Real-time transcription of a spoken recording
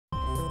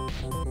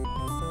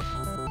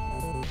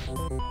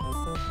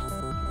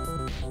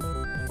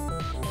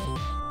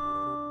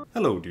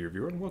Hello dear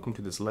viewer and welcome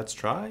to this Let's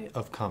Try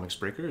of Comix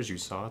Breaker. As you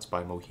saw, it's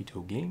by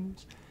Mojito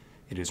Games.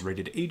 It is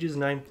rated ages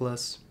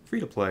 9+,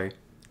 free to play.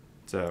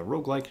 It's a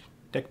roguelike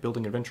deck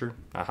building adventure.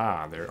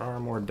 Aha, there are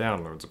more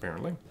downloads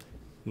apparently.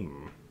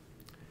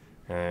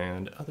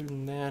 And other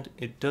than that,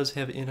 it does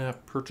have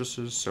in-app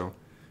purchases, so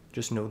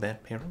just know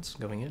that, parents,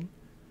 going in.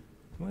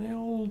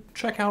 Well,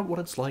 check out what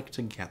it's like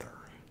together.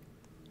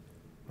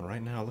 Well,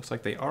 right now it looks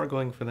like they are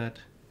going for that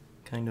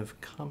kind of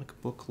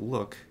comic book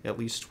look, at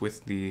least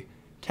with the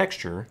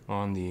texture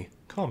on the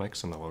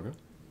comics and the logo.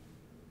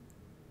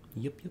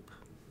 Yep.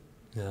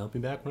 I'll be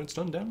back when it's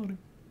done downloading.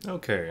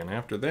 Okay, and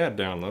after that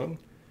download,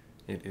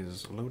 it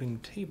is loading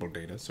table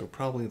data, so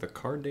probably the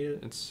card data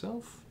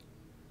itself.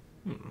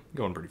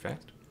 Going pretty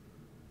fast.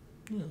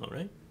 Yeah,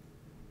 alright.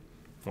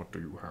 What do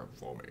you have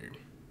for me?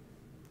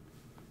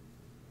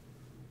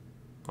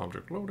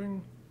 Object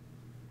loading.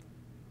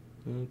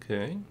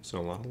 Okay, so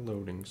a lot of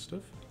loading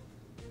stuff.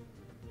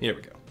 Here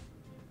we go.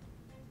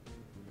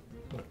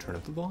 I'm gonna turn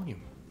up the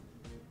volume.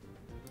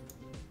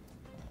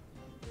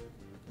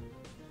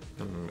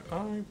 And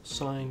I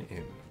sign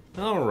in.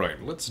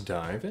 Alright, let's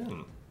dive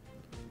in.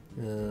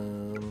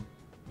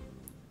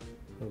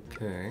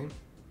 Okay.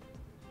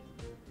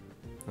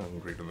 I'll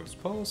agree to those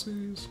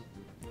policies.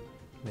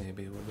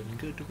 Maybe it would have been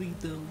good to read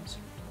those.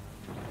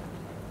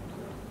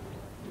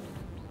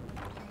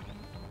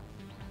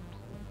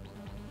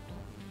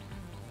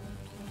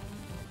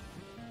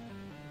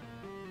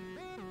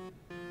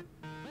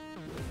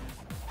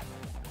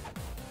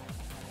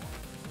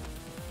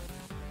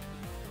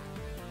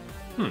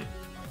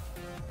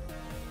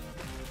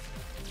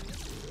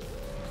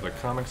 The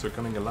comics are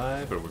coming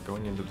alive, or we're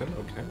going into them?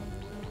 Okay.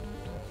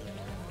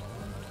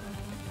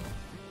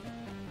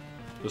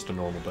 Just a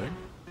normal day.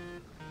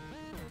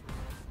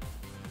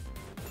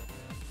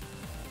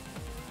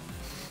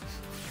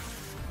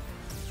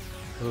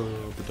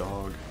 Oh, the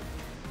dog.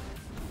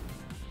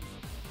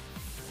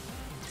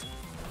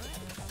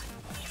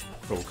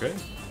 Okay.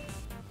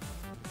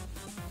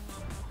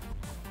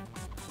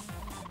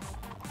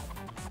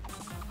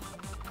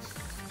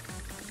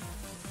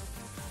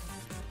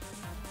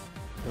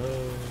 Oh,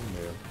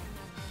 man.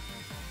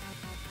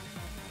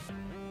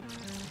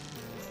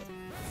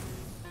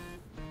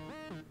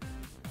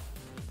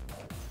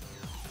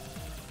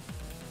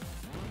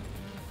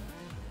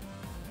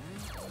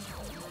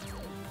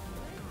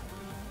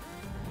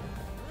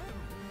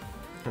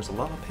 There's a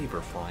lot of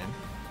paper flying.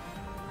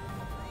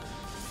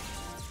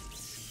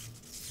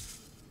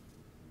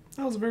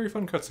 That was a very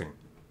fun cutscene.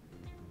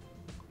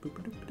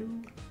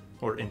 Boop-a-doop-a-doo.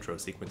 Or intro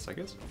sequence, I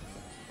guess.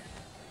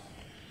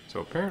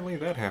 So apparently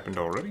that happened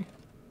already.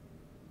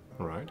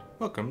 Alright,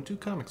 welcome to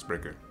Comix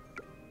Breaker.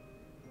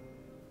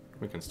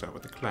 We can start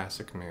with the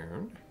classic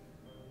mode.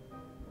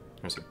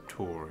 There's a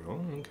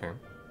tutorial, okay.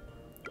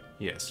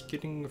 Yes,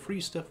 getting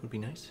free stuff would be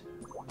nice.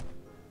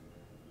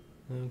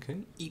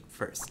 Okay, eat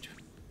first.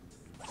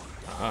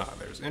 Ah,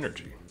 there's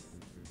energy.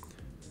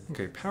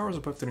 Okay, power is a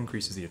buff that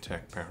increases the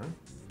attack power.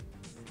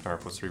 Power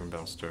plus 3 when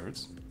battle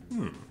starts.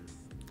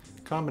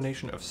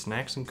 Combination of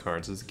snacks and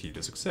cards is the key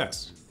to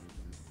success.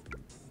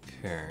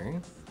 Okay,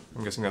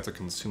 I'm guessing that's a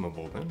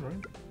consumable then,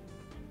 right?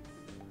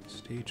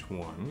 Stage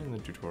 1 in the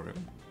tutorial.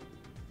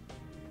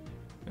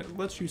 It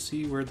lets you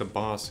see where the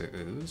boss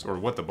is, or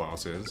what the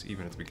boss is,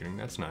 even at the beginning.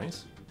 That's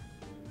nice.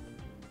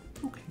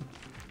 Okay,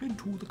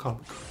 into the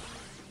comic.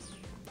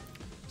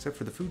 Except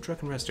for the food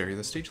truck and rest area,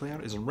 the stage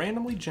layout is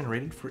randomly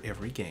generated for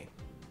every game.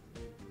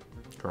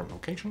 Current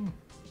location.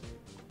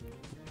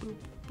 Boop,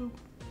 boop.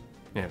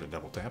 You had to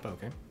double tap,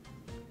 okay.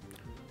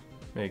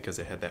 Maybe because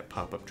it had that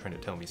pop-up trying to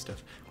tell me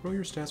stuff. Grow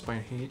your stats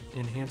by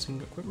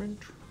enhancing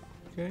equipment.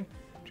 Okay.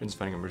 Jen's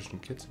finding emergency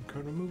kits and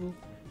card removal.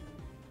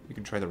 You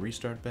can try the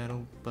restart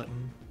battle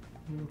button.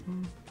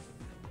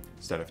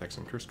 Stat effects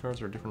and curse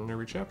cards are different in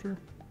every chapter.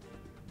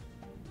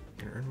 You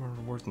can earn more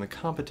rewards in the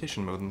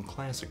competition mode than the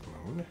classic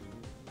mode.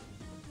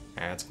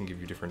 Ads can give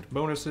you different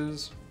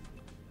bonuses.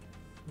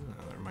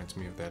 That reminds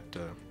me of that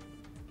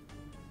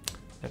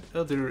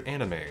other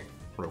anime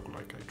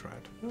roguelike I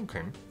tried.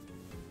 Okay.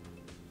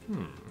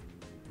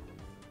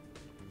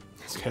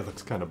 This guy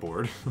looks kind of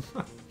bored.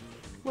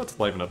 Let's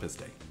liven up his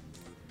day.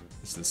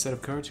 This is the set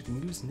of cards you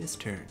can use in this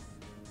turn.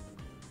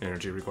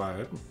 Energy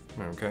required.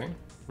 Okay.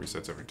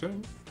 Resets every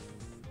turn.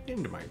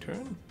 Into my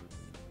turn.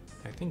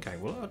 I think I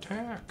will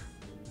attack.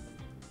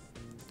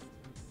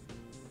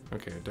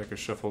 Okay, a deck is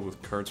shuffled with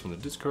cards from the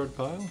discard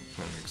pile.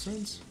 That makes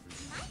sense.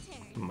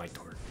 My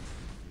turn.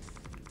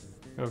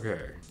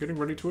 Okay, getting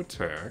ready to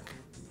attack.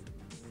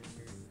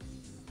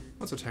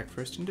 Let's attack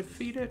first and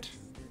defeat it.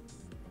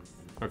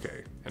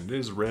 Okay, and it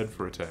is red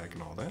for attack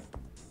and all that.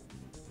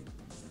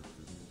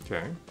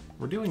 Okay,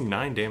 we're dealing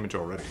 9 damage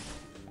already.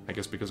 I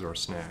guess because of our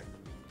snack.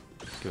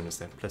 Giving us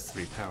that plus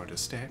 3 power to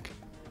stack.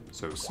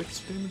 So 6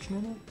 damage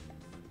normal.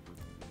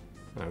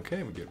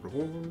 Okay, we get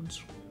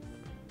rewards.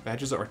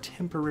 Badges are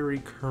temporary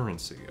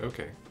currency.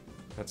 Okay,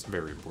 that's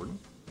very important.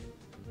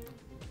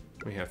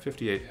 We have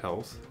 58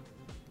 health.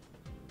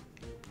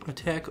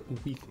 Attack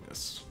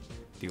weakness.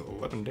 Deal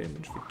 11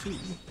 damage for 2.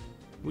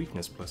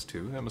 Weakness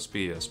 +2. That must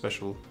be a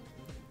special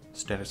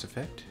status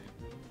effect.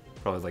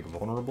 Probably like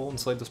vulnerable in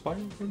Slay the Spire,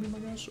 would be my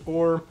guess.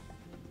 Or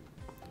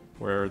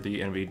where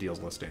the enemy deals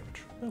less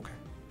damage. Okay.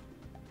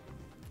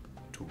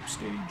 To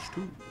stage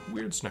 2.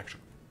 Weird snack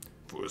shop.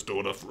 First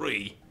order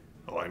free.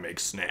 I make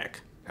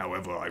snack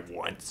however I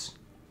want.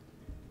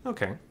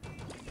 Okay.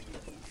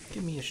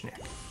 Give me a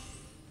snack.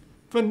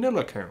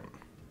 Vanilla cone.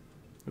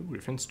 Ooh,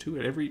 defense 2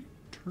 at every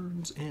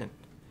turn's end.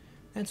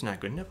 That's not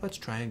good enough. Let's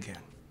try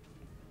again.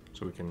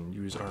 So we can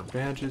use our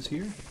badges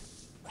here.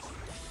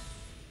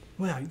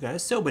 Wow, you got a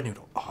soba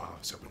noodle. Oh,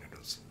 soba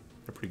noodles.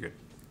 They're pretty good.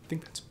 I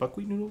think that's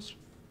buckwheat noodles.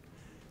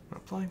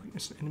 Apply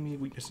weakness enemy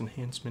weakness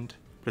enhancement.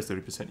 Press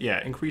 30%.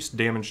 Yeah, increased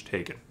damage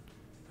taken.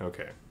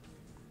 Okay.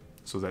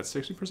 So that's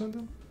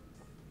 60%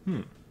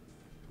 then?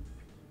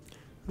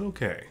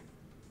 Okay.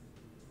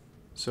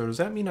 So does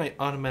that mean I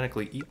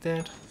automatically eat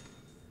that?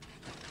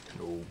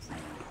 No food.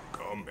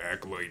 Come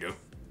back later.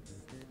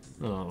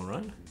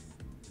 Alright.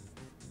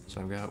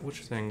 So I've got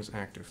which things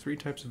active? 3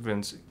 types of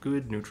events.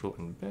 Good, neutral,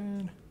 and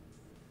bad.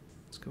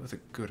 Let's go with a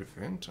good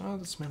event. Ah,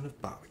 the smell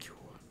of barbecue.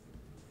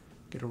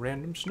 Get a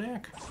random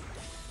snack.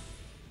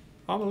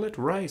 Omelette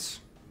rice.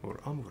 Or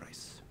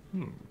rice.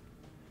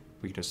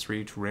 Weakness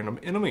 3 to random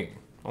enemy.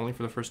 Only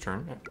for the first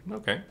turn.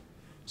 Okay.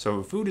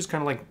 So food is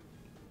kind of like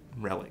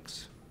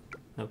relics.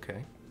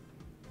 Okay.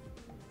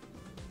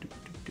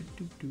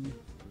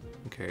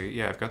 Okay,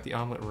 yeah, I've got the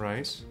omelet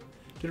rice.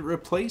 Did it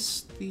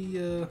replace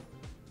the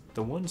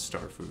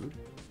 1-star food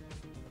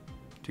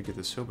to get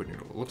the soba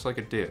noodle? It looks like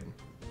it did.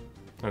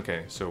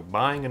 Okay, so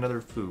buying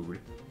another food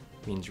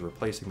means you're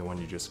replacing the one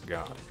you just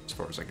got, as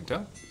far as I can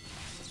tell.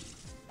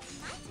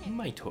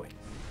 My toy.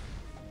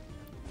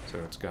 So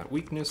it's got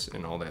weakness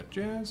and all that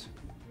jazz.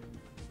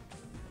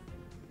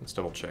 Let's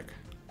double check.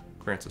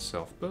 Grants a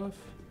self buff.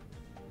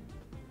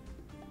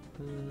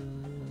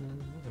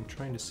 I'm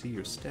trying to see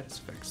your status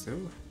effects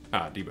though.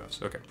 Ah,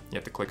 debuffs. Okay, you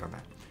have to click on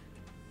that.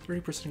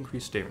 30%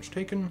 increased damage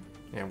taken,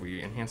 and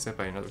we enhance that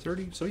by another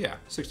 30. So yeah,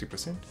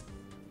 60%.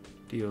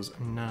 Deals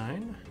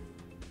 9.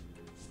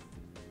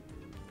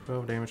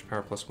 12 damage,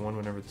 power +1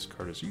 whenever this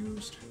card is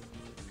used.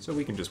 So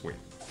we can just win.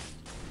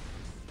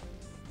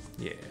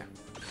 Yeah.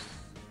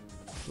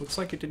 Looks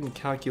like it didn't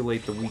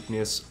calculate the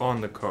weakness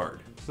on the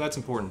card. So that's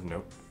important to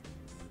note.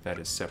 That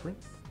is separate.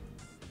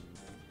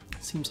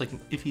 Seems like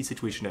an iffy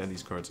situation to add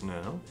these cards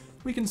now.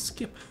 We can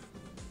skip.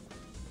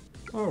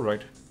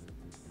 Alright.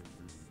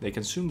 They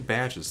consume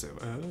badges though.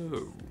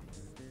 Oh.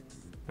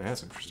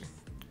 That's interesting.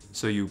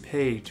 So you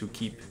pay to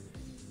keep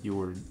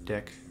your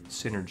deck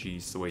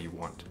synergies the way you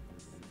want.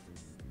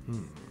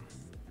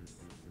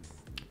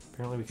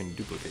 Apparently we can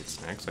duplicate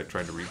snacks. I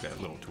tried to read that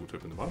little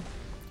tooltip in the bottom.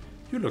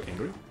 You look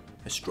angry.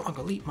 A strong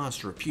elite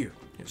monster appeared.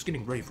 It's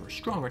getting ready for a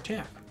strong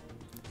attack.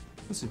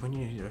 This is when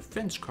you need a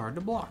defense card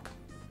to block.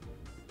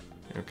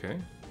 Okay.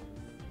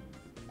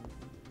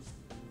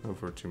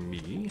 Over to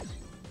me.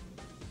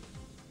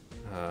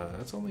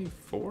 That's only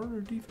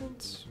 4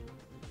 defense?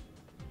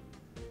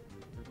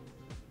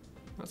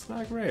 That's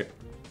not great.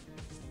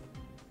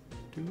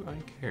 Do I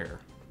care?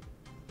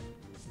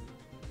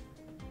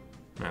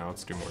 Now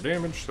let's do more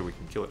damage so we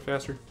can kill it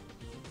faster.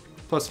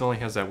 Plus it only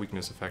has that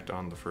weakness effect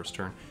on the first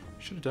turn.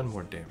 Should have done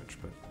more damage,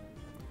 but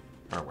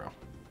oh well.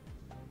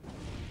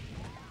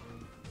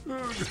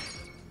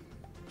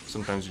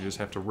 Sometimes you just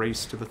have to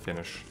race to the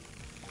finish.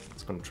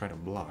 It's going to try to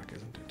block,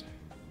 isn't it?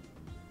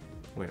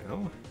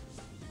 Well,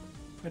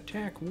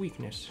 attack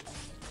weakness.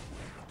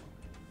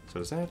 So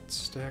does that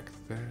stack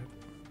that?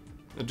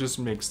 It just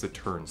makes the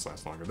turns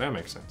last longer. That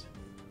makes sense.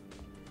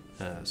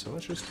 So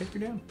let's just take her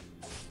down.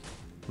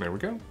 There we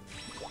go.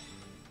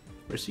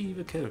 Receive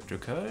a character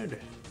card.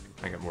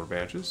 I got more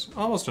badges.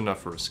 Almost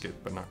enough for a skip,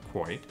 but not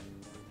quite.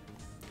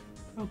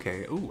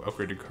 Okay, ooh,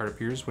 upgraded card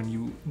appears when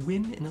you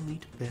win an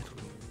elite battle.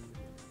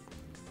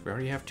 We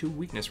already have 2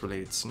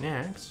 weakness-related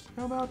snacks.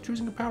 How about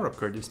choosing a power-up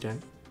card this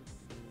time?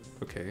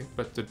 Okay,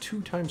 but the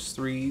 2 ×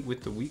 3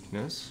 with the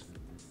weakness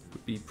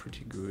would be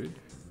pretty good.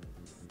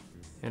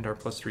 And our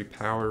 +3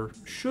 power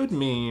should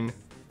mean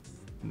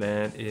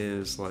that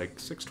is like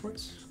 6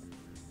 twice.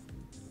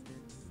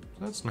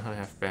 That's not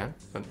half bad,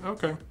 but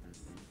okay.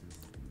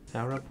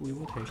 Power up we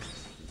will take.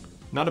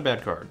 Not a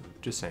bad card,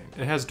 just saying.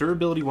 It has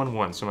durability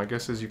 1/1, so my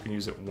guess is you can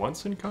use it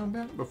once in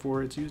combat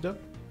before it's used up.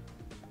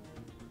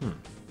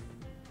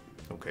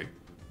 Okay.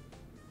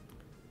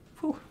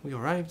 Whew, we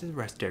arrived at the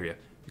rest area.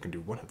 You can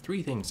do one of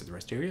 3 things at the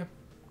rest area.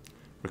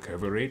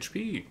 Recover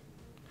HP.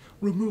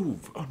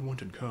 Remove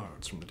unwanted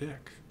cards from the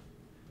deck.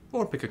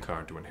 Or pick a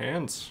card to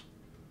enhance.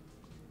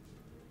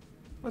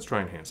 Let's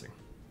try enhancing.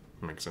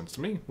 Makes sense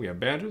to me. We have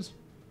badges.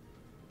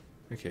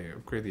 Okay,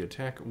 upgrade the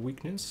attack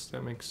weakness.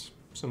 That makes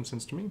some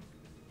sense to me.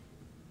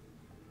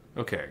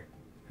 Okay.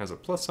 Has a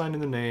plus sign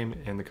in the name,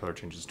 and the color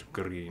changes to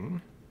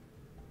green.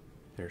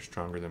 They're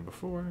stronger than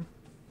before.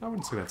 I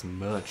wouldn't say that's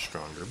much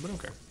stronger, but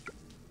okay.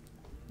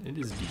 It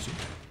is decent.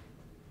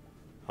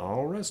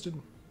 All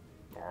rested.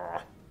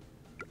 Ah.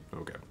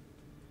 Okay.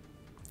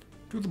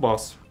 To the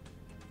boss.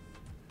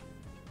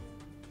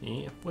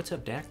 Yeah, what's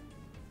up, Dak?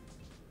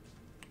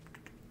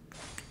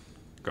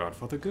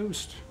 Godfather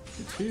Ghost.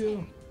 It's here.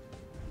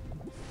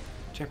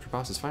 Chapter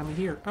boss is finally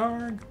here.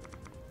 Arg!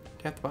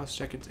 Tap the boss,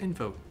 check its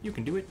info. You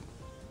can do it.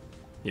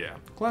 Yeah,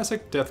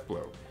 classic death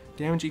blow.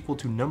 Damage equal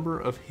to number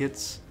of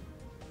hits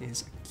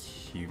is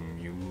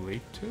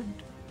accumulated.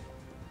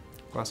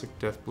 Classic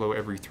death blow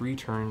every 3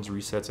 turns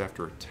resets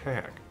after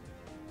attack.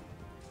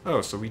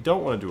 Oh, so we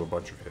don't want to do a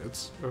bunch of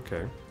hits.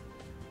 Okay.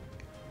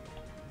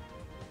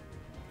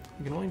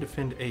 We can only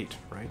defend 8,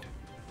 right?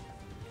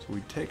 So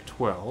we take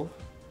 12.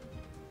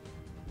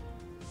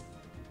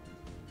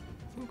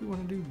 I think we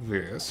want to do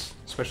this,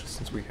 especially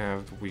since we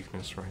have the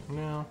weakness right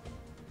now.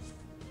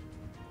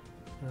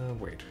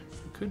 Wait.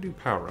 We could do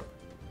power up.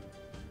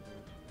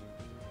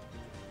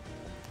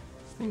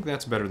 I think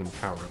that's better than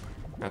power up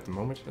at the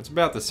moment. It's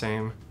about the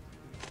same.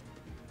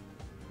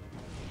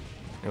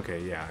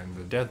 Okay, yeah, and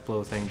the death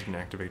blow thing didn't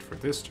activate for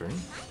this turn.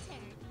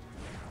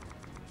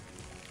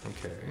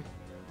 Okay.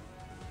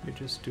 You're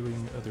just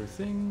doing other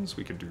things.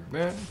 We could do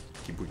that.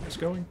 Keep weakness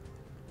going.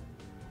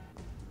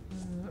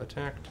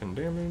 Attack, 10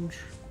 damage.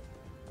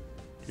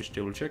 Just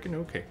double checking.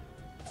 Okay.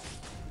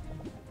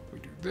 We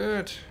do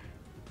that.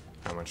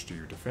 How much do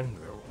you defend,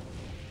 though?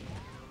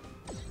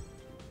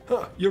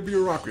 Huh, your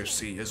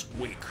bureaucracy is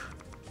weak.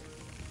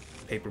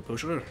 Paper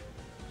pusher,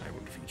 I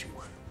will defeat you.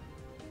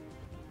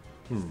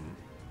 I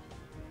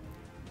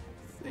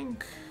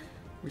think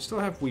we still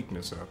have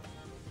weakness up.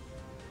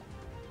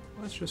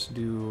 Let's just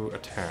do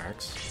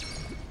attacks.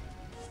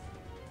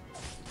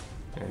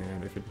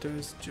 And if it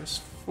does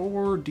just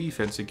 4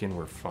 defense again,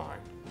 we're fine.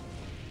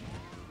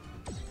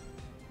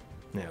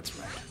 That's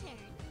right.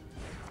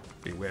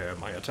 Beware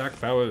my attack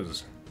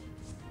powers.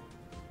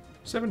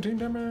 17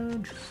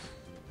 damage.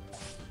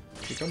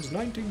 Becomes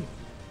 19.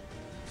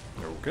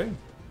 Okay.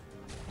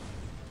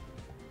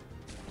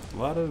 A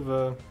lot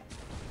of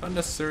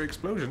unnecessary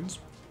explosions.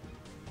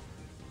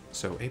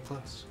 So A+.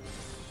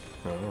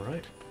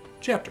 Alright.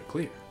 Chapter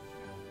clear.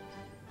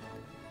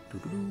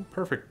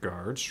 Perfect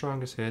guard,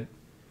 strongest hit.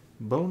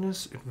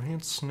 Bonus,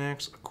 advanced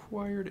snacks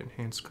acquired,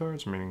 enhanced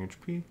cards, remaining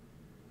HP.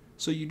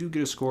 So you do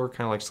get a score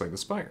kind of like Slay the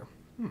Spire.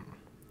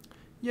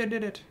 Yeah,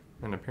 did it.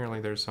 And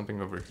apparently there's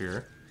something over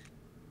here.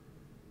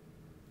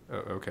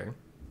 Oh, okay.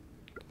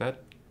 Did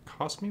that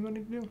cost me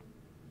money to do?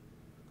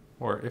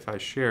 Or if I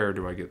share,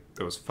 do I get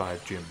those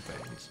 5 gem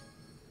things?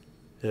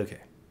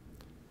 Okay.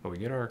 Well, we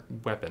get our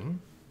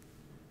weapon.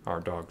 Our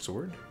dog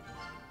sword.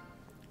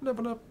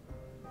 Level up.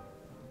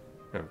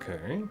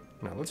 Okay.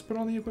 Now let's put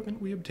on the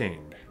equipment we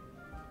obtained.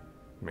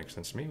 Makes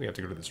sense to me. We have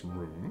to go to this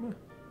room.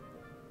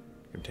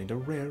 We obtained a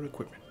rare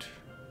equipment.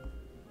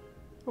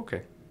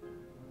 Okay.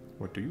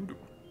 What do you do?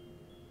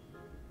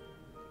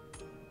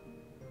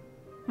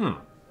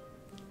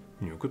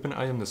 When you equip an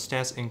item, the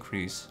stats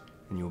increase,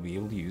 and you'll be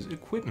able to use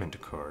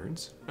equipment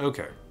cards.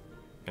 Okay.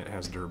 It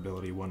has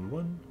durability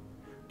 1/1.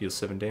 Deals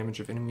 7 damage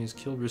if enemy is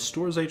killed.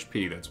 Restores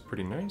HP. That's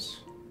pretty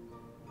nice.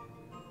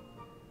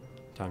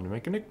 Time to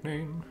make a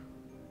nickname.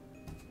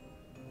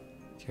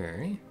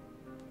 Okay.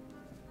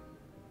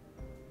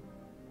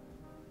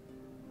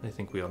 I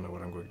think we all know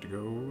what I'm going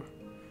to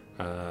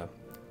go.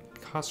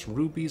 Costs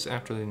rubies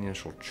after the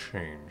initial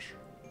change.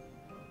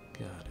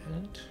 Got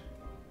it.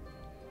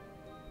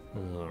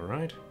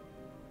 Alright.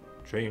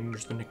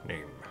 Change the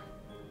nickname.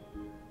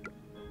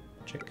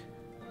 Check.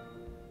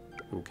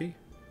 Okay.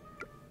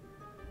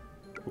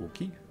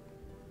 Okay.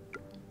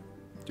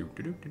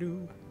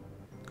 Do.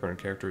 Current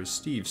character is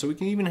Steve, so we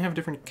can even have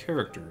different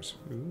characters.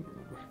 Ooh.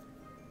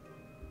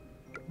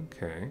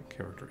 Okay,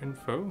 character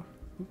info.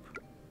 Oop.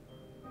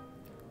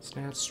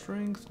 Stats,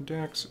 strength,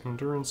 dex,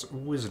 endurance,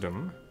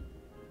 wisdom.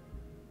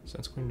 So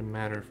that's going to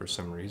matter for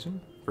some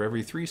reason. For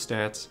every 3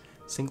 stats,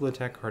 single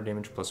attack card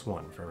damage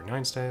 +1. For every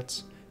 9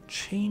 stats,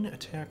 chain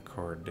attack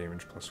card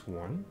damage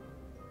 +1.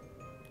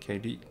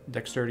 Okay,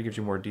 dexterity gives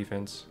you more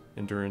defense,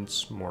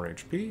 endurance, more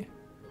HP.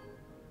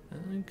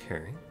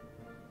 Okay.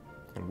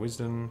 And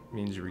wisdom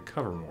means you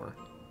recover more.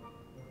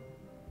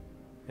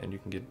 And you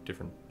can get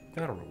different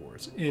battle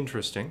rewards.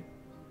 Interesting.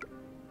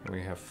 And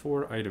we have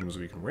 4 items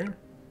we can wear.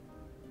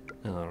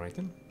 Alright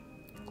then.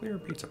 Clear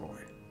Pizza Boy.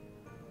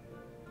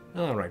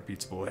 Alright,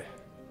 Pizza Boy.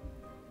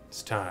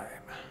 It's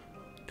time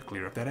to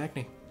clear up that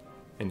acne.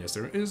 And yes,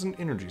 there is an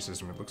energy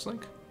system, it looks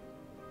like.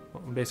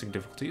 Well, in basic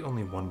difficulty,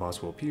 only 1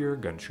 boss will appear.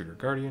 Gun Shooter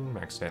Guardian,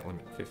 max stat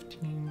limit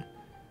 15.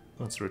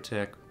 Monster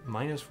attack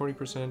minus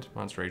 40%.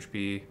 Monster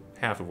HP,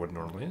 half of what it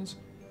normally is.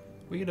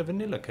 We get a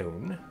vanilla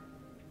cone.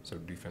 So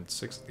defense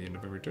 6 at the end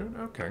of every turn.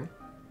 Okay.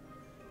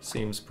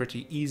 Seems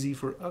pretty easy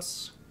for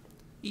us.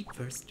 Eat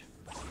first.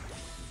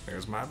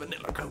 There's my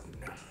vanilla cone.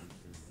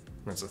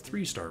 That's a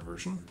 3-star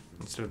version,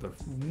 instead of the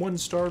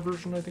 1-star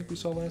version I think we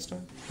saw last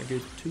time. I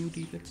gave 2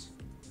 defense.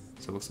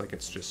 So it looks like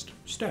it's just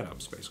stat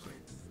ups, basically.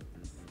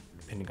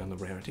 Depending on the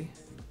rarity.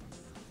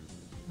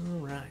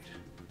 Alright.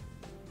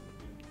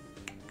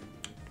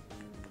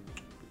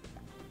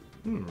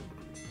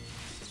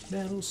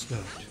 That'll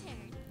start.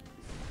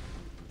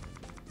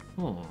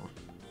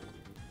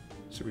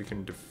 So we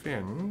can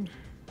defend.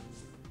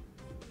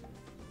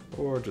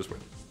 Or just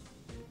win.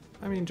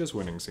 I mean, just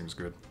winning seems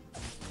good.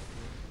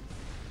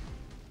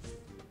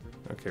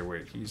 Okay,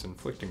 wait, he's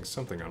inflicting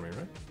something on me,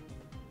 right?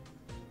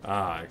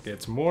 Ah, it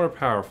gets more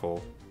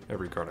powerful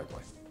every card I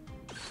play.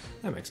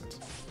 That makes sense.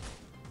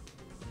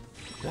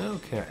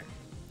 Okay.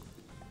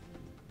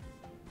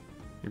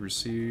 You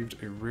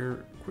received a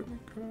rare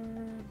equipment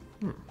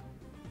card.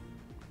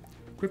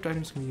 Equipped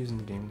items can be used in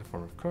the game in the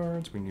form of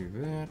cards. We knew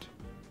that.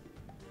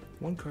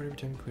 One card every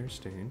time you clear a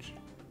stage.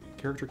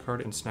 Character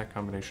card and snack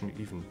combination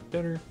even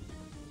better.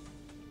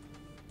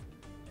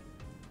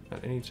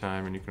 At any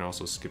time, and you can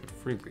also skip it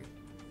freely.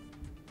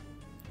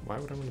 Why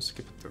would I want to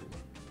skip it though?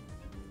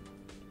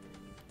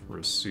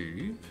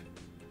 Receive.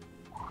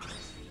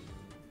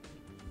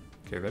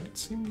 Okay, that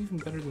seemed even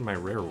better than my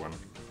rare one.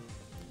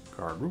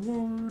 Card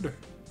reward.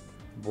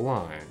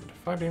 Blind.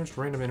 5 damage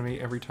to random enemy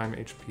every time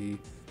HP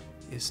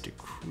is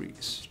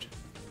decreased.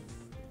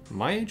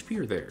 My HP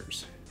or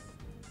theirs?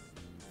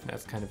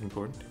 That's kind of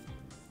important.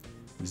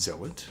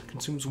 Zealot.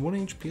 Consumes 1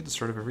 HP at the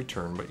start of every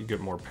turn, but you get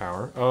more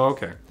power. Oh,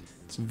 okay.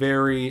 It's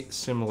very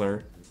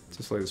similar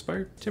to Slay the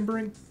Spire.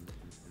 Timbering.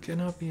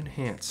 Cannot be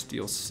enhanced.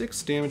 Deals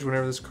 6 damage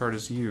whenever this card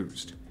is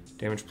used.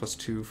 Damage plus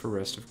 2 for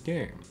rest of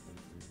game.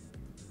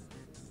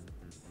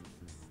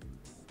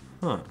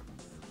 Huh.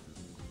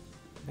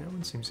 That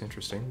one seems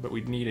interesting, but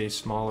we'd need a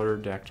smaller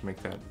deck to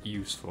make that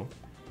useful.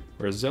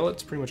 Whereas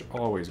Zealot's pretty much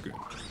always good.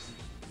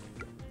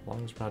 As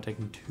long as we're not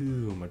taking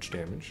too much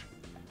damage.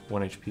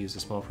 1 HP is a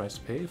small price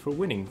to pay for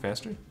winning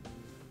faster.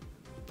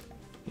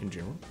 In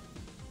general.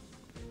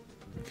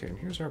 Okay, and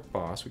here's our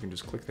boss. We can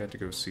just click that to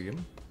go see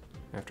him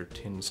after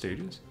 10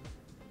 stages.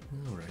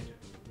 Alright.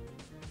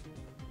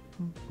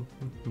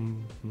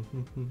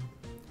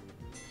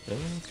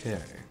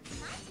 Okay.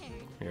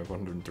 We have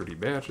 130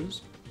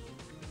 badges.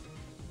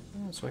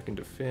 So I can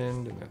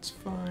defend, and that's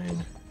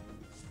fine.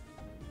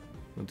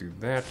 We'll do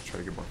that to try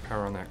to get more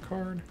power on that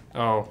card.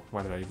 Oh,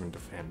 why did I even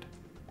defend?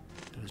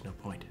 There was no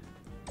point.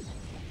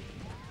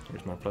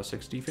 Here's my plus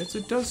 6 defense.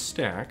 It does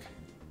stack.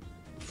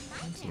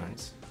 That's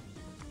nice.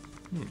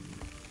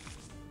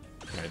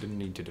 Yeah, I didn't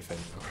need to defend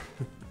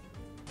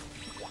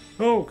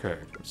though. Okay,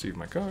 receive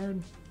my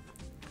card.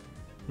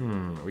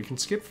 We can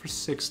skip for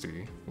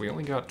 60. We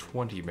only got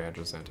 20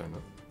 badges that time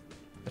though.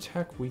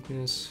 Attack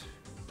weakness.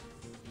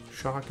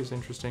 Shock is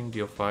interesting.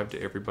 Deal 5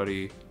 to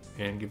everybody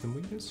and give them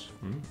weakness.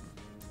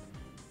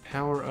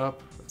 Power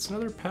up. That's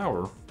another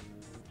power.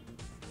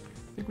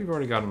 I think we've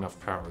already got enough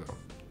power though.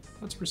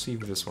 Let's receive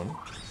this one.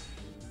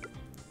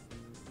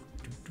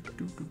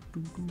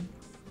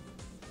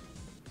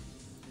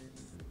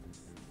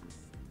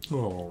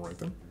 Alright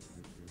then.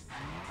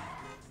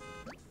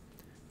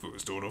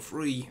 First order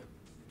free.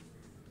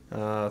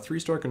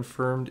 3-star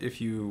confirmed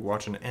if you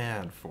watch an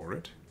ad for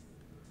it.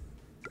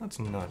 Let's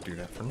not do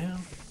that for now.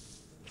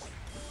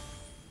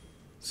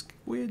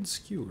 Squid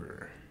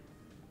Skewer.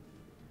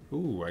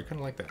 Ooh, I kind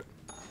of like that.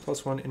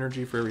 Plus 1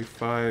 energy for every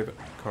 5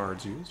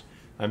 cards used.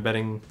 I'm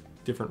betting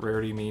different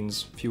rarity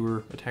means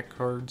fewer attack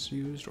cards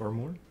used or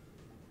more.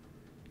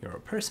 You're a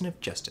person of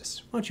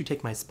justice. Why don't you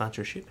take my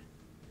sponsorship?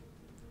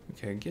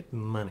 Okay, get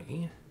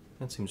money.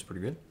 That seems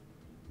pretty good.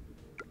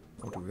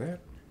 I'll do that.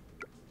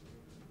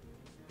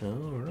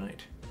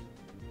 Alright.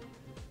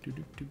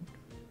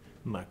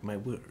 Mark my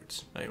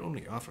words. I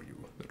only offer you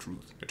the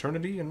truth,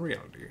 eternity, and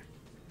reality.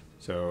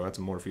 So that's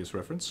a Morpheus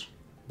reference.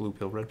 Blue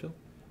pill, red pill.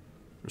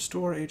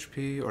 Restore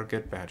HP or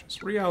get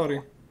badges.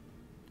 Reality.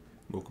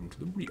 Welcome to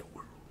the real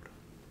world.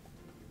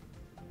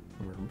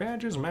 Where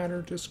badges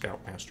matter to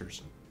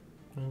Scoutmasters.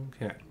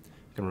 Okay.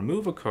 You can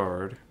remove a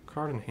card.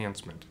 Card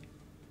enhancement.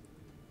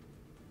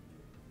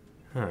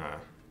 Huh.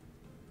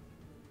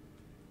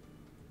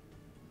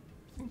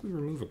 I think we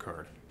remove a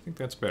card. I think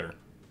that's better.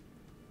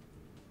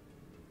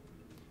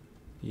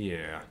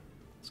 Yeah.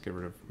 Let's get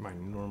rid of my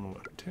normal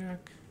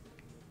attack.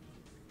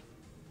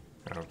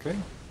 Okay.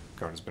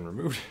 Card has been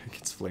removed. It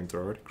gets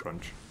flamethrowered.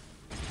 Crunch.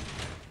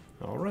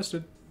 All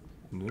rested.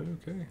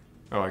 Okay.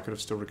 Oh, I could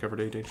have still recovered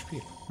 8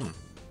 HP.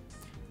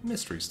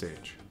 Mystery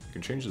stage. You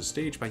can change the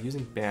stage by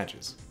using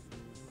badges.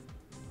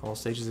 All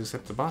stages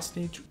except the boss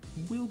stage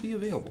will be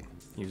available.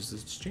 Use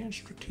this stand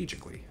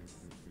strategically.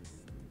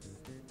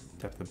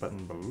 Tap the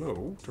button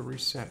below to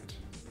reset it.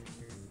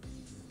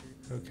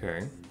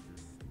 Okay.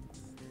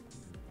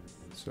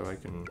 So I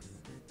can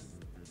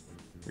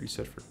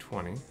reset for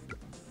 20.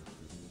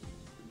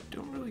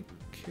 Don't really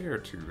care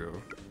to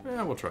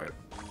though. We'll try it.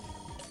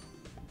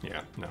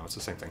 Yeah, no, it's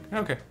the same thing.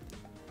 Okay.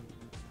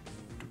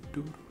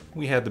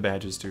 We had the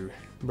badges to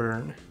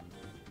burn.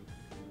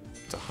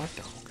 It's a hot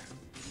dog.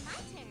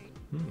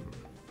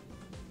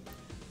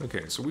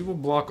 Okay, so we will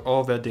block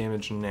all that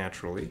damage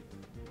naturally.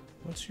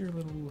 What's your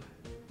little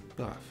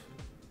buff?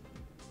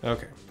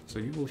 Okay, so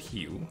you will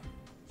heal.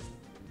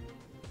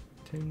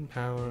 10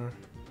 power.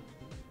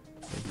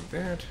 I'll do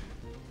that.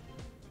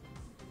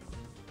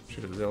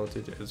 Should have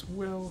zealoted as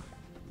well,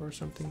 or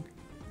something.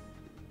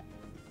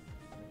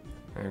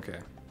 Okay.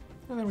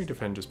 And then we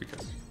defend just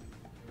because.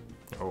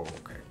 Oh,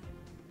 okay.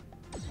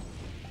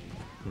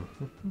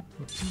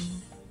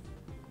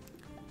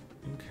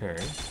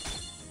 Okay.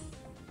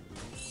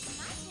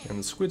 And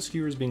the squid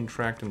skewer is being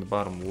tracked in the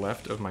bottom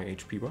left of my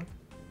HP bar.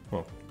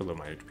 Well, below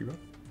my HP bar.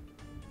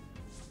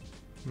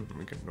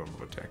 We can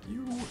normal attack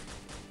you. We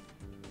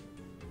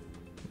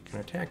can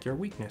attack your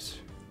weakness.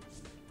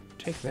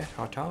 Take that,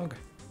 hot dog.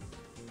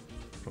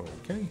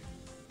 Okay.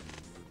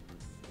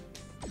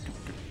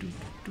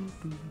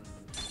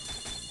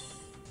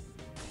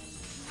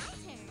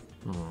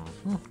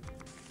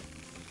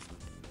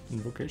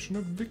 Invocation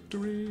of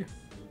victory.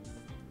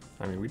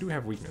 I mean, we do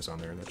have weakness on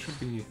there. That should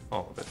be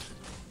all of it.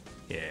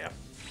 Yeah.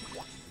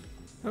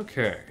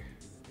 Okay.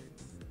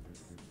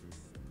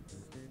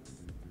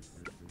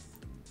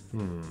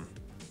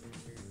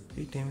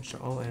 8 damage to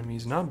all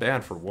enemies. Not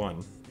bad for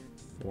one.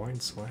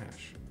 Wide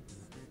slash.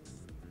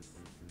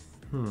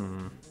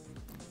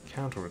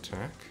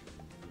 Counterattack.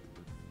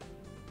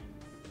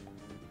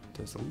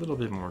 Does a little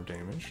bit more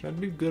damage.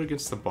 That'd be good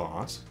against the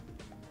boss.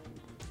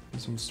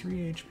 Consumes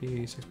 3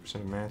 HP, 6%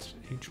 of max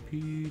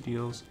HP,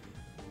 deals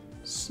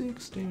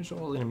 6 damage to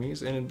all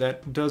enemies, and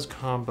that does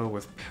combo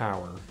with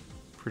power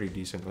pretty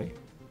decently.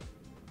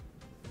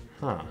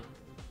 Huh.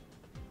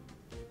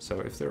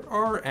 So if there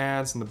are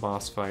ads in the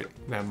boss fight,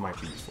 that might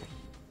be useful.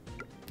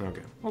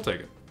 Okay, I'll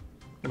take it.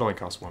 It only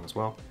costs 1 as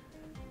well.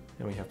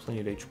 And we have plenty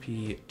of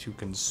HP to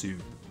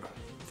consume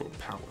for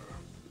power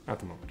at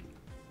the moment.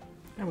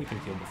 And we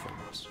can heal before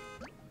boss.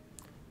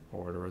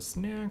 Order a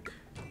snack.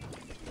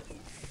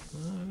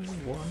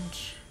 I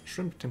want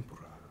shrimp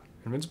tempura.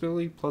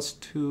 Invincibility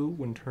 +2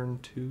 when turn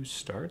 2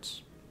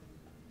 starts.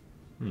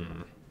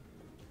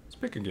 Let's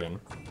pick again.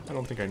 I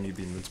don't think I need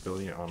the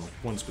invincibility on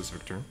one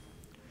specific turn.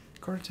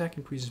 Card attack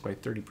increases by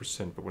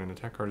 30%, but when an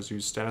attack card is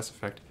used, status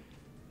effect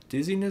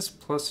dizziness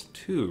 +2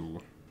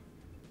 to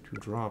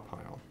draw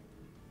pile.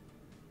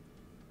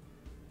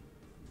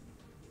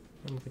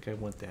 I don't think I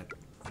want that.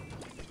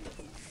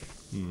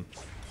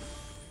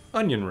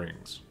 Onion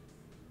rings.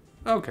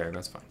 Okay,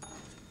 that's fine.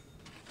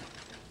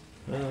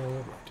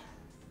 Alright.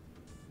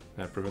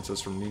 That prevents us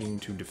from needing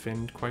to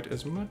defend quite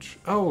as much.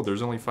 Oh,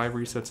 there's only 5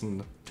 resets in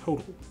the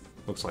total.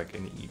 Looks like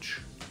in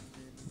each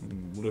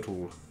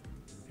little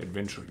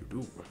adventure you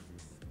do.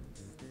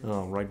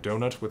 Alright,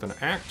 donut with an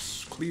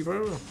axe.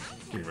 Cleaver.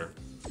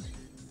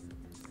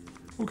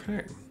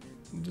 Okay.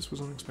 This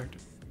was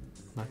unexpected.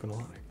 Not gonna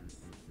lie.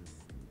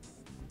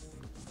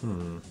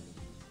 I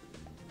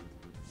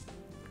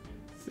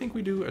think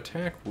we do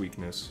attack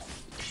weakness.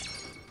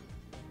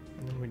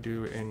 And then we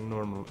do a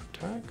normal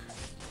attack.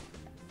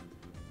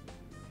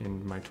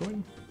 And my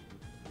twin.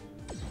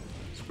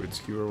 Squid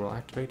Skewer will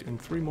activate in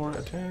 3 more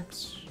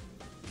attacks.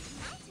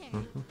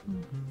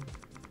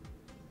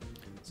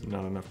 It's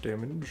not enough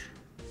damage.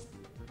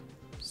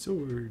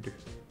 Sword.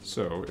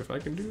 So, if I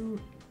can do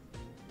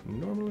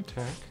normal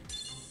attack.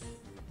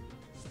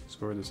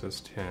 Sword, this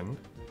has 10.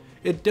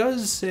 It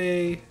does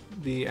say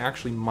the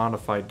actually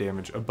modified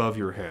damage above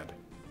your head.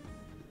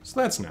 So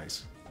that's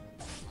nice.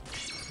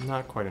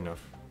 Not quite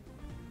enough.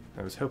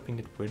 I was hoping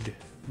it would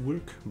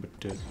work, but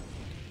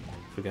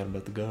forgot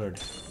about the guard.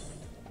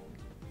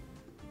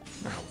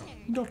 Ow,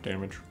 enough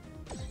damage.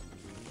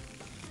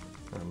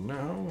 And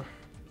now,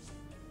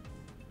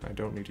 I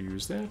don't need to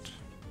use that.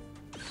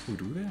 We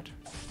do that.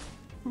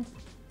 Ooh.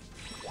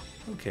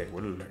 Okay,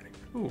 we're learning.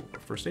 Ooh, a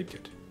first aid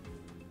kit.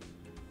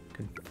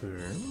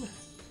 Confirm.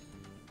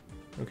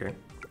 Okay,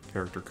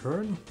 character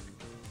card.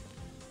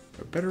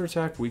 A better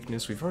attack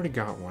weakness, we've already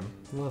got one.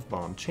 Love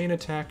bomb. Chain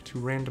attack to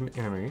random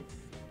enemy.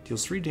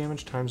 Deals 3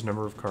 damage times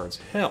number of cards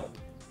held.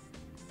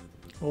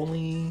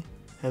 Only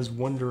has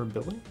 1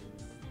 durability.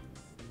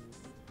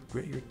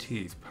 Grit your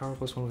teeth. Power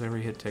 +1 with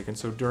every hit taken.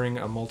 So during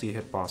a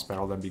multi-hit boss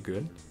battle, that'd be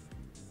good.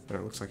 But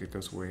it looks like it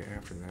goes away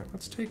after that.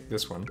 Let's take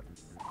this one.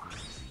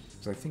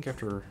 Because I think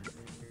after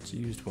it's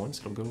used once,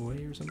 it'll go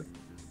away or something.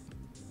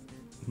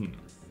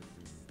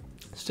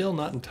 Still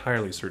not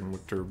entirely certain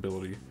what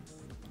durability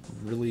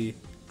really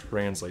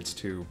translates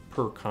to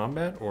per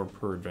combat or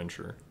per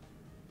adventure.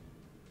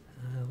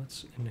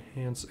 Let's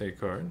enhance a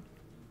card.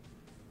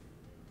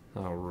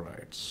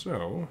 Alright,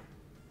 so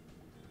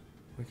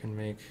we can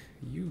make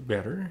you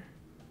better.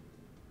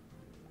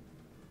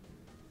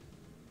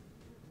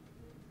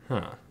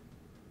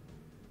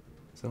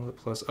 Sell it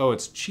plus. Oh,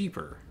 it's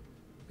cheaper.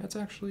 That's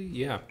actually,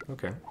 yeah,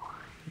 okay.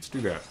 Let's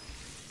do that.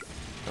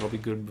 That'll be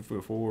good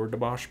before the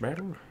boss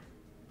battle.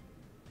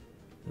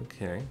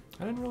 Okay,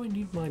 I didn't really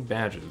need my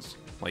badges,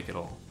 like at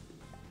all.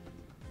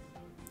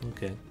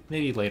 Okay,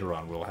 maybe later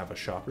on we'll have a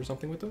shop or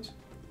something with those.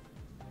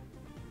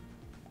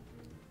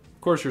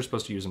 Of course, you're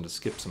supposed to use them to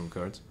skip some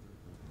cards.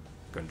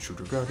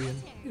 Gunshooter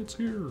Guardian, it's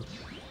here.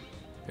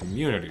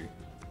 Immunity.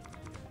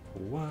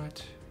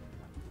 What?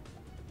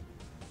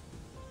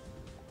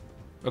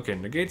 Okay,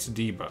 negates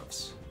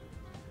debuffs.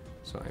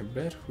 So I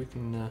bet we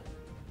can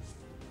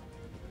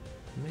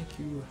make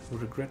you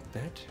regret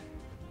that.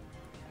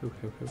 Ho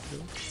ho ho ho.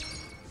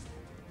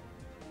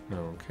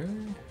 Okay,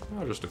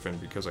 I'll just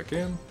defend because I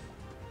can.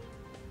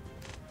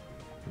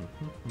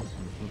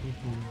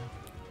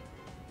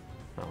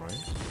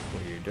 Alright,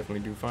 we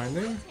definitely do fine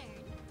there.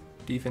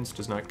 Defense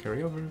does not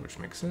carry over, which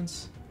makes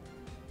sense.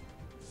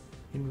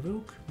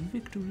 Invoke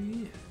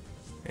victory.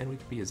 And we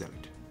could be a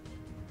zealot.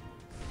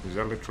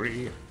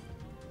 Zealotry.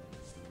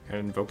 and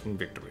invoking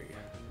victory.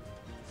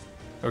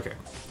 Okay,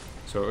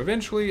 so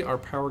eventually our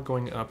power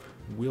going up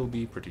will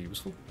be pretty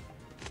useful.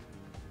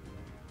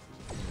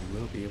 We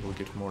will be able to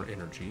get more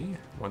energy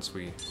once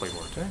we play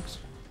more attacks.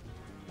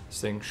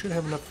 This thing should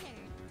have enough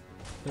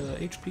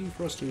HP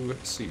for us to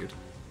see it.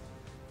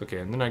 Okay,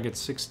 and then I get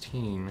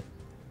 16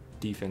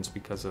 defense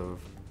because of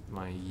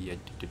my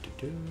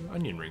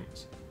onion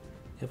rings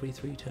every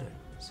 3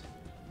 times.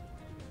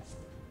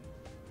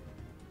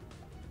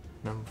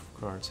 Number of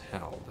cards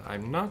held.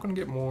 I'm not going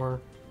to get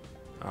more.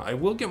 I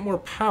will get more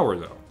power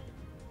though.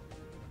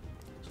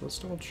 So let's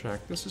double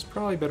check. This is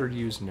probably better to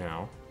use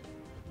now.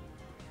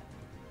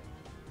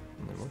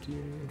 And then what do you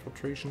need?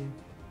 Infiltration.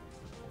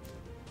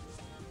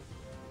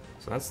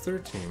 So that's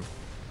 13.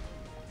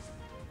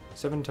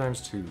 7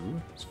 times 2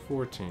 is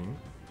 14.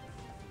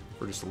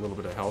 For just a little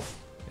bit of health.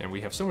 And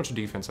we have so much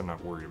defense, I'm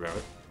not worried about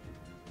it.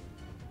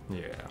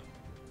 Yeah.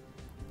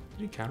 Did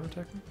he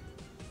counterattack me?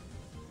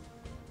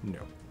 No.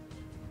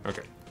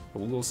 Okay. But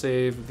we'll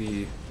save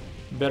the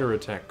better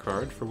attack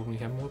card for when we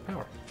have more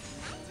power.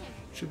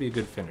 Should be a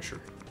good finisher.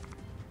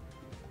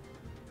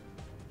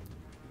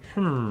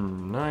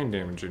 9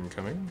 damage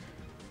incoming.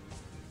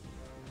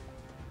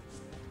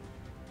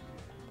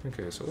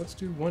 Okay, so let's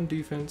do 1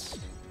 defense.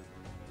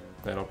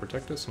 That'll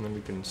protect us, and then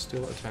we can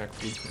still attack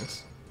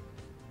weakness.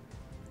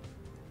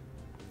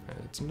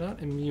 It's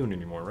not immune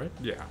anymore, right?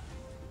 Yeah.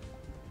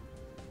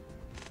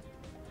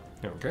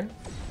 Okay.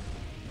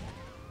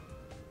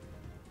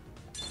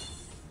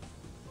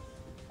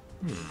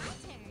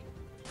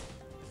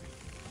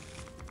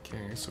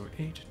 Okay, so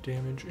 8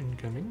 damage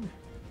incoming.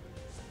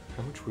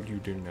 How much would you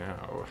do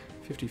now?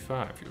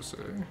 55, you'll say.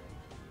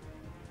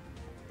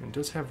 And it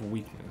does have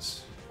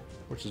weakness,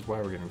 which is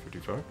why we're getting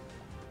 55.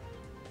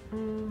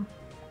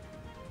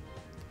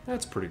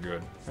 That's pretty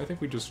good. I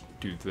think we just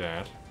do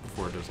that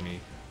before it does any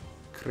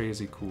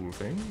crazy cool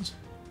things.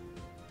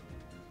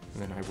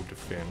 And then I will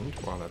defend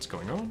while that's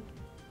going on.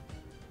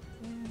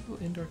 And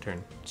we'll end our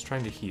turn. It's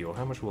trying to heal.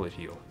 How much will it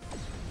heal?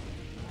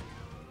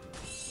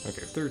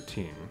 Okay,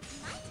 13.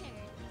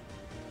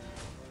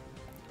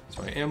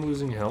 So I am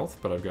losing health,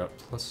 but I've got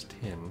plus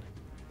 10.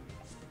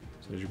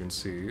 So as you can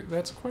see,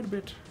 that's quite a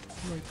bit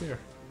right there.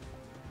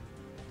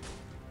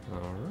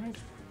 Alright.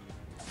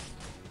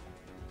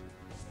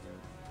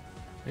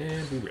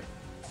 And we win.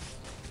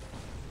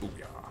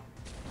 Booyah.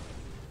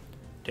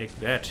 Take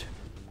that,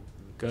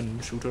 gun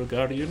shooter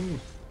guardian.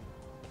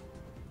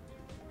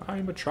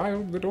 I'm a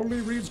child that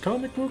only reads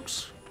comic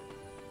books.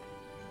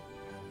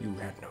 You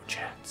had no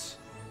chance.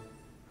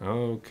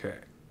 Okay.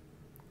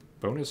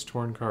 Bonus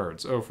torn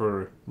cards. Oh,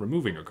 for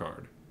removing a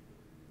card.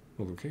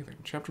 Well, okay then.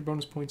 Chapter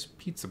bonus points,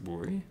 Pizza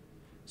Boy.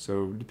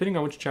 So, depending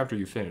on which chapter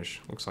you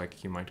finish, looks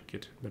like you might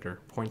get better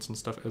points and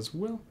stuff as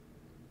well.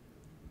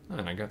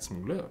 And I got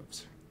some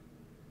gloves.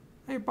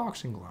 A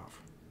boxing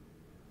glove.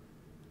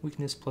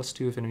 Weakness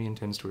 +2 if enemy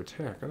intends to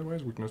attack.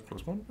 Otherwise, weakness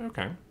 +1.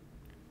 Okay.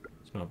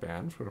 It's not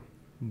bad for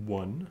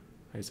 1,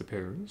 I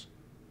suppose.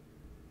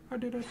 I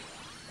did it.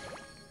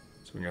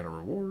 So we got our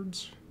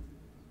rewards.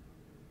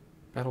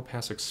 Battle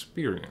Pass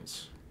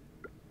experience.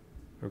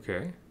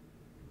 Okay.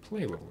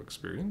 Play level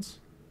experience.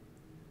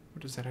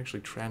 What does that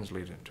actually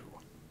translate into?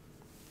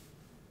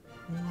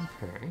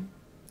 Okay.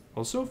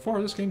 Well, so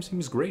far this game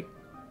seems great.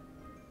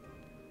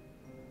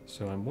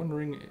 So I'm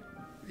wondering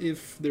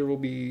if there will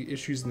be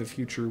issues in the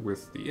future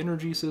with the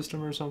energy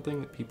system or something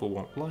that people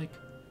won't like.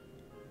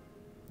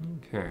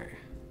 Okay.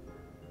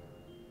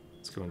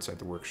 Let's go inside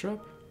the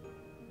workshop.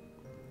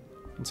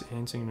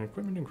 Enhancing an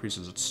equipment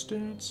increases its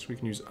stats. We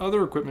can use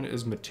other equipment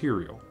as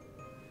material.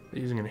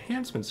 Using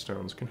enhancement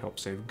stones can help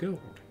save gold,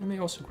 and they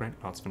also grant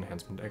lots of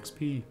enhancement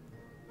XP.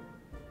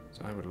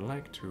 So I would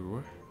like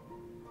to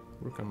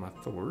work on my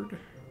sword.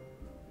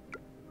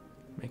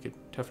 Make it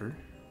tougher.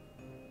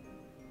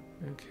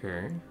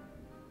 Okay.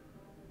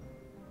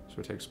 So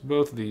it takes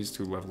both of these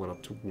to level it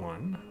up to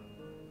 1.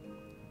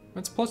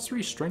 That's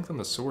 +3 strength on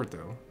the sword,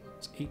 though.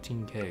 It's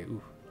 18k.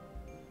 Ooh.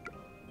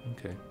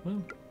 Okay,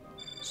 well,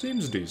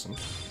 seems decent.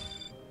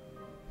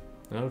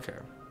 Okay.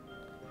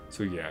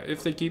 So yeah,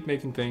 if they keep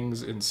making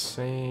things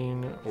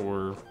insane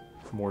or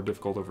more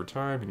difficult over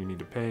time and you need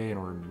to pay in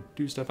order to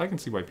do stuff, I can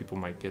see why people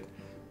might get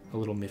a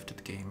little miffed at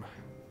the game.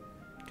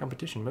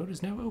 Competition mode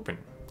is now open.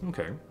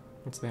 Okay,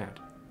 what's that?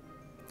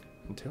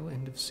 Until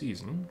end of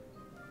season.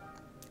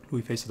 Do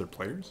we face other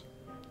players?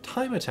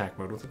 Time attack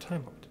mode with a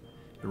time limit.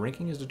 Your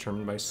ranking is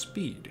determined by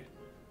speed.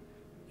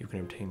 You can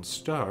obtain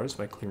stars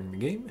by clearing the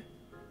game.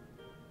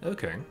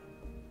 Okay.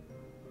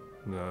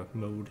 The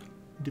mode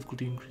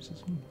difficulty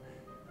increases.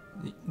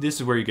 This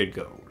is where you get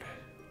gold.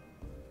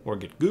 Or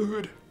get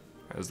good,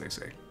 as they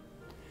say.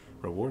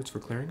 Rewards for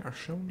clearing are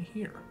shown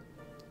here.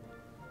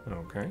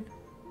 Okay.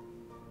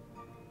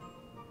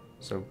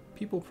 So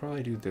people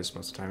probably do this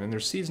most of the time. And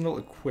there's seasonal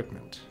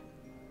equipment.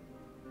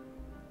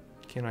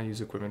 Can I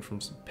use equipment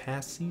from some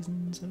past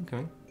seasons?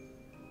 Okay.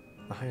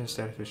 The highest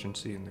stat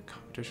efficiency in the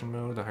competition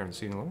mode, the higher the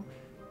season level.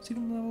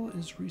 Season level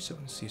is reset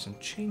when the season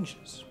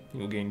changes.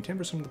 You will gain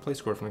 10% of the play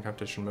score from the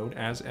competition mode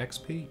as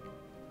XP.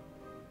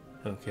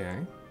 Okay.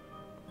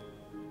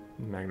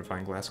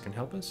 Magnifying glass can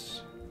help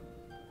us.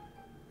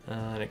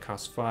 And it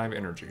costs 5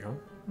 energy,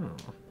 huh?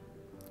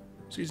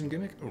 Season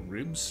gimmick? Oh,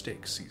 rib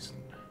steak season.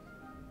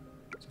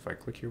 So if I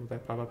click here, will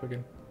that pop up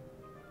again?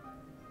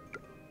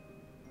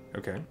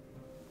 Okay.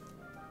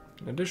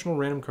 An additional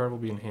random card will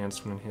be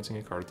enhanced when enhancing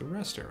a card at the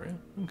rest area.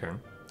 Okay.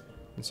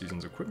 And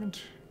season's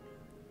equipment.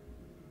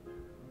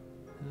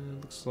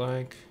 Looks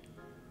like...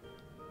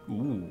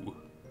 Ooh.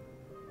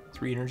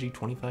 3 energy,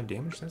 25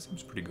 damage? That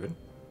seems pretty good.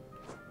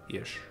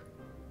 Ish.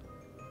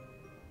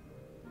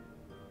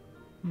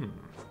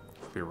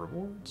 Clear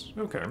rewards?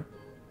 Okay.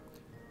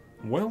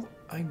 Well,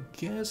 I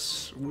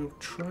guess we'll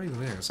try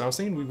this. I was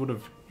thinking we would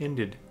have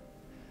ended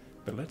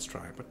the Let's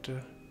Try, but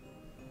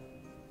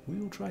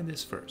we'll try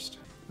this first.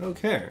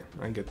 Okay,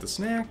 I get the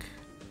snack.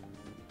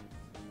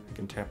 I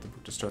can tap the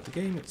book to start the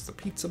game. It's the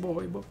Pizza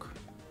Boy book.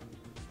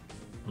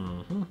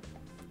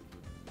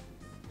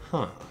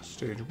 Huh,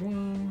 stage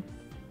 1.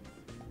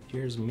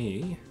 Here's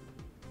me.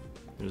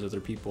 There's other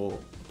people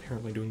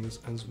apparently doing this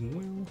as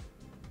well.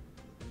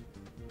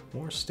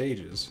 More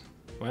stages.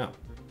 Wow.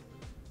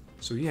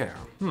 So yeah,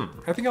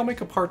 I think I'll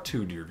make a part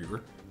 2, dear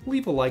viewer.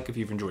 Leave a like if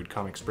you've enjoyed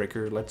Comix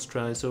Breaker Let's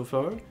Try so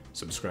far.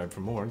 Subscribe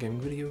for more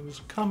gaming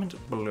videos. Comment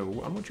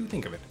below on what you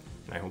think of it.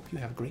 And I hope you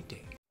have a great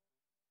day.